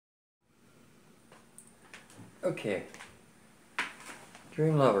Okay.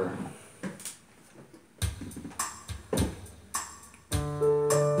 Dream Lover.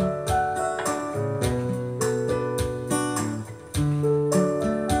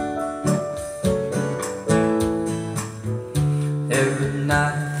 Every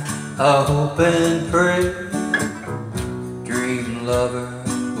night I hope and pray dream lover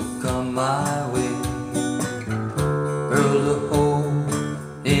will come my way. Girl to hold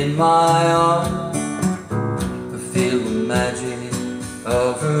in my arms, I feel the magic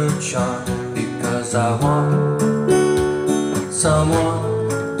of her charm. Because I want someone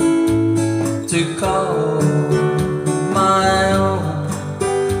to call my own.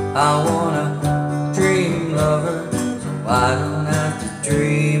 I want a dream lover, so I don't have to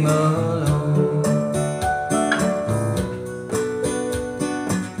dream alone.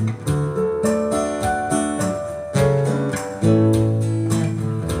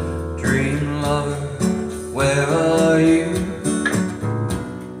 Dream lover, where are you?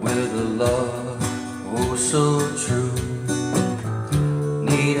 With a love oh so true.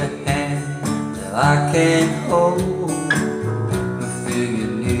 Need a hand that I can hold, feel you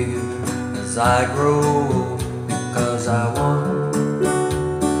near as I grow old. Because I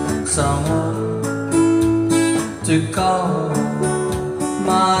want someone to call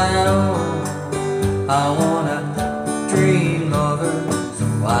my own. I want a dream lover, so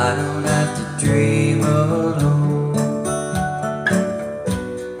I don't have to dream alone.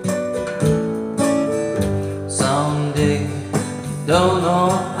 Someday, don't know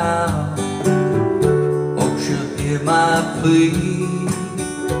how, hope she'll hear my plea.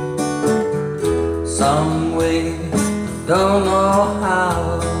 Some way, don't know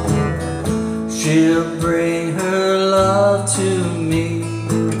how, she'll bring her love to me.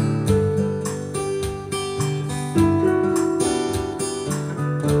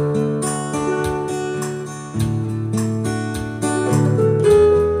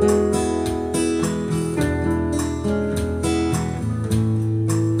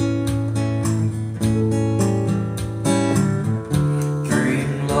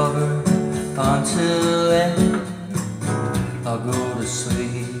 Until then, I'll go to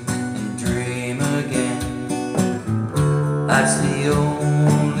sleep and dream again. That's the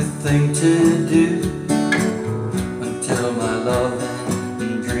only thing to do until my love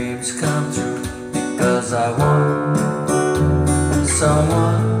and dreams come true. Because I want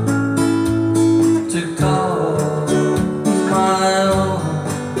someone to call my own.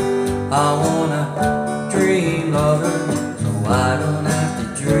 I want a dream lover, so I don't have to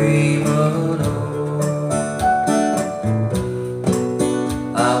dream alone.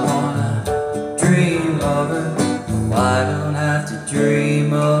 Dream lover, I don't have to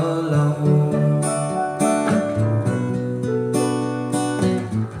dream alone.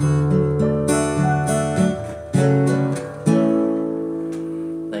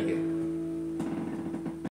 Thank you.